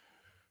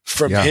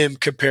from him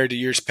compared to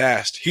years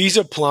past. He's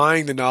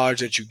applying the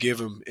knowledge that you give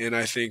him. And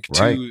I think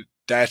too,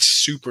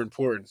 that's super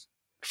important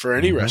for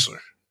any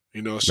wrestler, so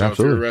Absolutely. If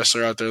you're a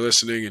wrestler out there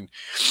listening, and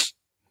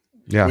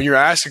when you're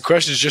asking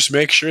questions, just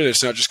make sure that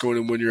it's not just going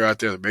in one year out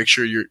there. Make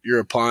sure you're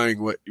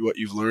applying what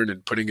you've learned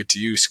and putting it to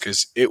use,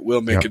 because it will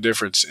make a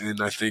difference.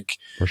 And I think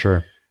for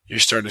sure you're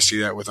starting to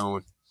see that with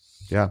Owen.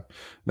 Yeah.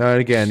 No,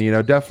 and again,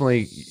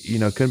 definitely,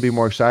 couldn't be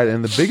more excited.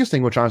 And the biggest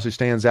thing which honestly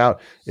stands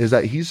out is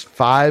that he's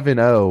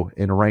 5-0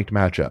 in ranked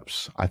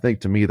matchups. I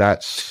think, to me,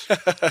 that's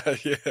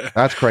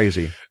that's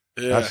crazy.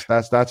 Yeah.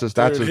 That's awesome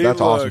stat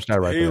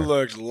right there. He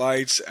looked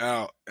lights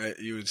out at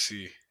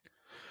UNC.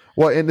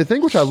 Well, and the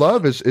thing which I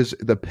love is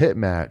the pit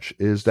match.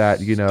 Is that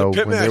the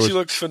pit match, he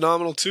looked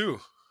phenomenal too.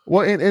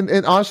 Well,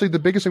 and honestly, the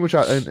biggest thing which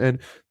I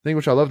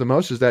love the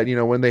most is that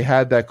when they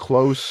had that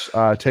close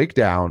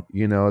takedown,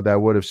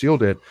 that would have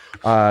sealed it,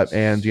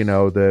 and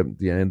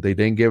and they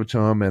didn't give it to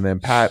him, and then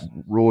Pat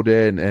ruled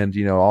it,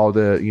 and all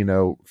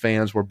the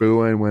fans were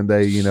booing when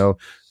they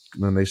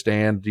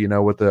stand,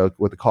 with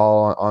the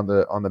call on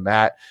the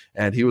mat,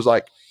 and he was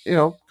like,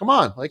 come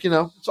on, like,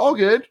 it's all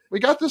good. We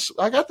got this.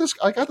 I got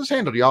this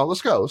handled, y'all.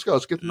 Let's go.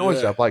 Let's get the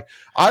noise up. Like,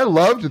 I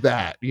loved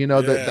that.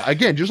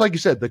 Again, just like you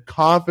said, the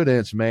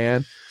confidence,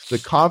 man. The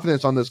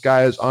confidence on this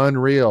guy is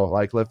unreal.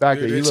 Like the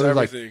fact that he literally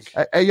like,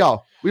 hey,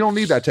 y'all, we don't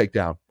need that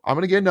takedown. I'm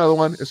gonna get another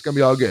one. It's gonna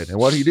be all good. And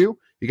what he do?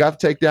 He got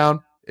the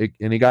takedown,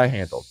 and he got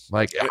handled.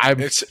 Like,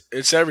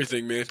 it's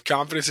everything, man.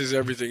 Confidence is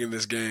everything in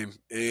this game,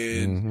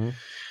 and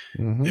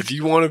if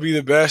you want to be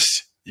the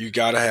best, you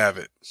got to have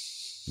it.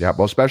 Yeah,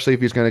 well, especially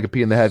if he's going to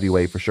compete in the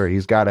heavyweight for sure.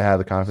 He's got to have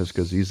the confidence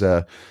because he's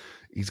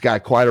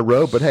got quite a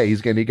road. But hey,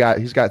 he's got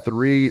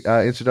 3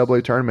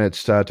 NCAA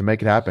tournaments to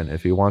make it happen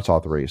if he wants all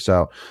 3.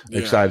 So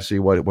excited to see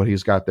what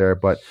he's got there.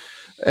 But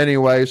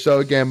anyway, so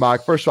again,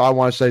 Mike, first of all, I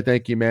want to say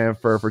thank you, man,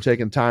 for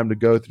taking time to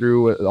go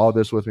through all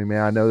this with me,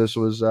 man. I know this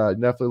was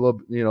definitely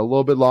a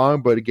little bit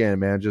long, but again,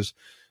 man, just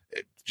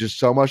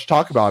so much to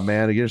talk about,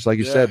 man. Again, just like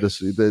you said,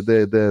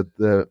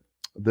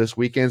 this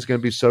weekend's going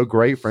to be so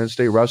great for NC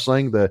State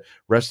Wrestling. The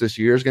rest of this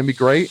year is going to be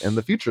great, and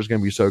the future is going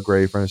to be so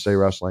great for NC State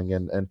Wrestling.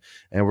 And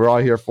we're all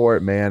here for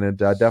it, man. And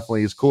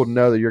definitely, it's cool to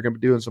know that you're going to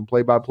be doing some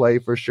play-by-play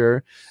for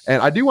sure.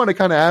 And I do want to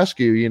kind of ask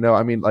you,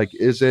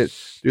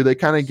 do they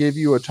kind of give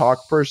you a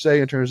talk per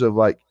se in terms of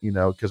like,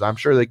 because I'm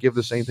sure they give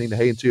the same thing to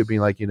Hayden too, being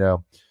like, you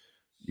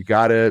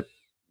got to,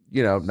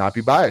 not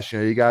be biased.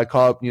 You got to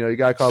call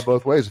it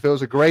both ways. If it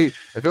was a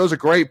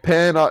great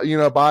pin,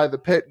 by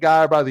the Pitt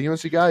guy, by the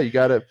UNC guy, you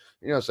got to,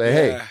 say,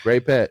 hey,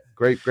 great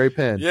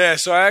pin. Yeah.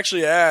 So I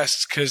actually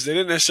asked, because they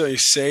didn't necessarily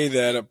say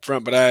that up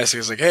front, but I asked, I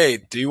was like, hey,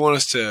 do you want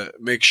us to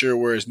make sure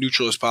we're as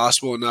neutral as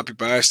possible and not be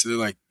biased? And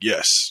they're like,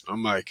 yes.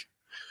 I'm like,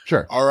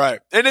 sure. All right.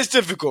 And it's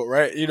difficult,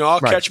 right? I'll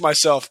catch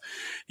myself,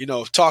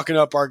 talking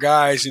up our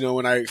guys,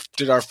 when I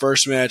did our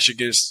first match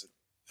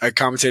I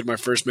commentated my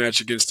first match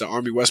against the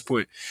Army West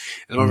Point,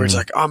 and I'm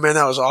like, oh man,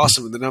 that was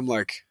awesome. And then I'm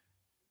like,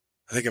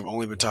 I think I've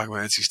only been talking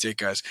about NC State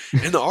guys,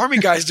 and the Army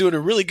guy's doing a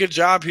really good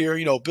job here,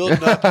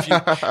 building up.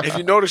 If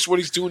you notice what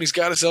he's doing, he's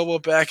got his elbow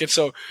back. And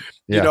so,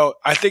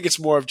 I think it's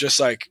more of just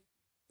like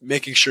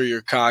making sure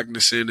you're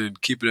cognizant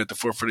and keeping it at the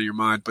forefront of your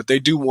mind. But they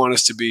do want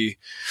us to be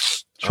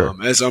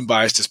as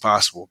unbiased as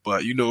possible.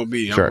 But you know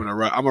me, I'm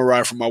gonna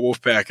ride for my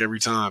wolf pack every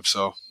time.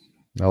 So.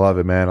 I love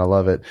it, man. I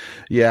love it.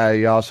 Yeah,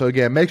 y'all. So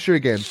again, make sure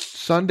this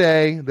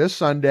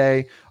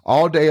Sunday,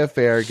 all day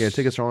affair. Again,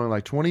 tickets are only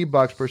like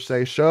 $20 per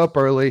se. Show up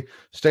early,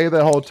 stay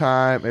the whole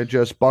time, and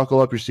just buckle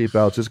up your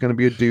seatbelts. It's going to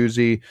be a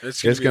doozy.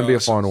 It's going to be a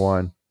fun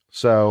one.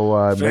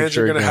 So fans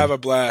are going to have a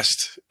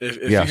blast.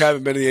 If you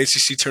haven't been to the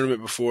ACC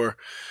tournament before,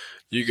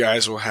 you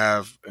guys will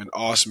have an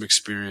awesome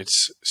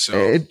experience. So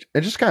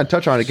and just kind of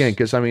touch on it again,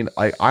 because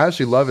I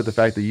actually love it, the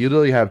fact that you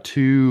literally have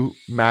 2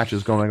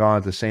 matches going on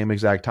at the same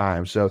exact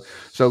time. So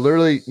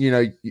literally,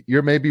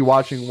 you're maybe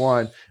watching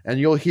one and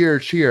you'll hear a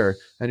cheer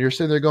and you're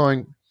sitting there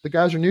going, the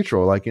guys are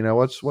neutral. Like,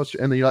 what's,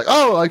 and then you're like,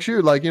 oh, like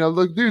shoot, like,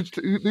 look, dude's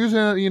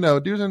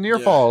in near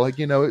fall. Like,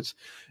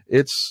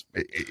 it's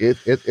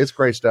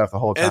great stuff the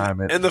whole time.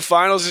 And the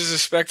finals is a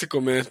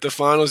spectacle, man. The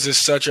finals is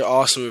such an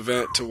awesome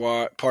event to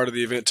watch, part of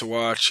the event to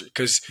watch,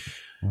 because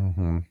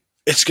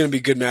it's going to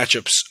be good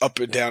matchups up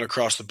and down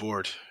across the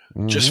board.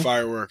 Just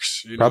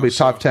fireworks. Probably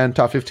top 10,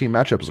 top 15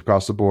 matchups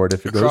across the board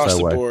if it goes that way.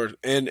 Across the board.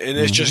 And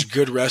it's just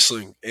good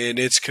wrestling, and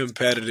it's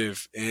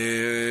competitive,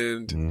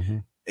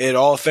 and it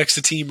all affects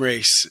the team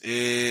race.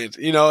 And,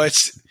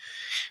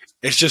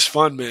 it's just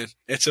fun, man.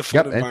 It's a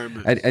fun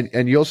environment.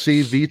 And you'll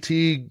see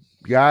VT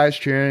guys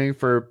cheering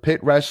for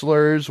Pitt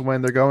wrestlers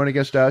when they're going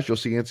against us. You'll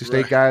see NC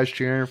State guys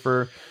cheering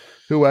for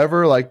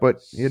whoever.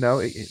 But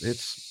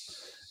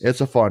it's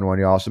a fun one,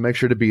 y'all. So make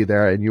sure to be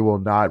there, and you will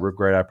not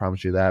regret it. I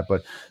promise you that.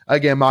 But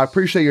again, Ma, I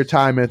appreciate your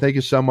time, man. Thank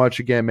you so much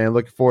again, man.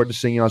 Looking forward to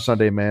seeing you on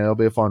Sunday, man. It'll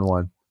be a fun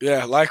one.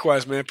 Yeah,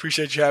 likewise, man.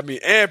 Appreciate you having me,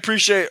 and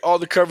appreciate all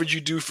the coverage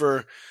you do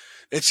for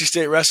NC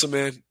State wrestling,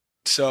 man.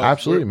 So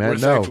absolutely, man. We're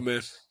thankful,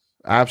 man.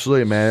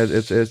 Absolutely, man.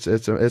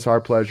 It's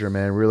our pleasure,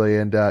 man. Really.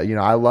 And,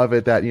 I love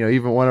it that,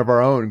 even one of our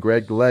own,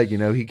 Greg Legg,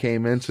 he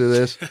came into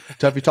this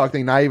Tuffy Talk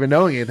thing, not even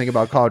knowing anything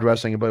about college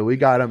wrestling, but we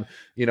got him,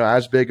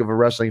 as big of a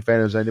wrestling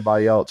fan as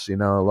anybody else, I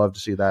love to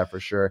see that for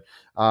sure.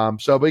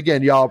 But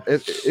again, y'all,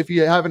 if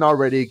you haven't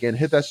already, again,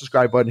 hit that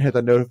subscribe button, hit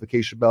that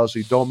notification bell so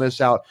you don't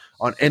miss out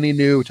on any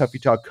new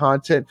Tuffy Talk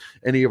content,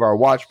 any of our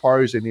watch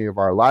parties, any of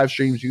our live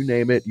streams, you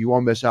name it. You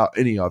won't miss out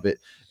any of it.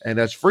 And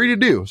that's free to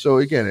do. So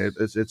again,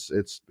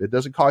 it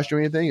doesn't cost you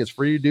anything. It's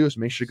free to do. So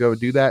make sure to go and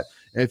do that.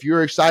 And if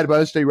you're excited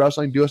about NC State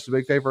Wrestling, do us a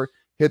big favor.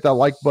 Hit that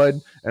like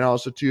button. And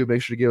also, too,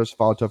 make sure to give us a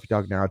follow, Tuffy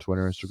Talk now,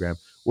 Twitter, Instagram.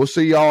 We'll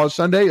see y'all on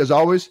Sunday. As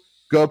always,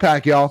 go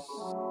Pack, y'all.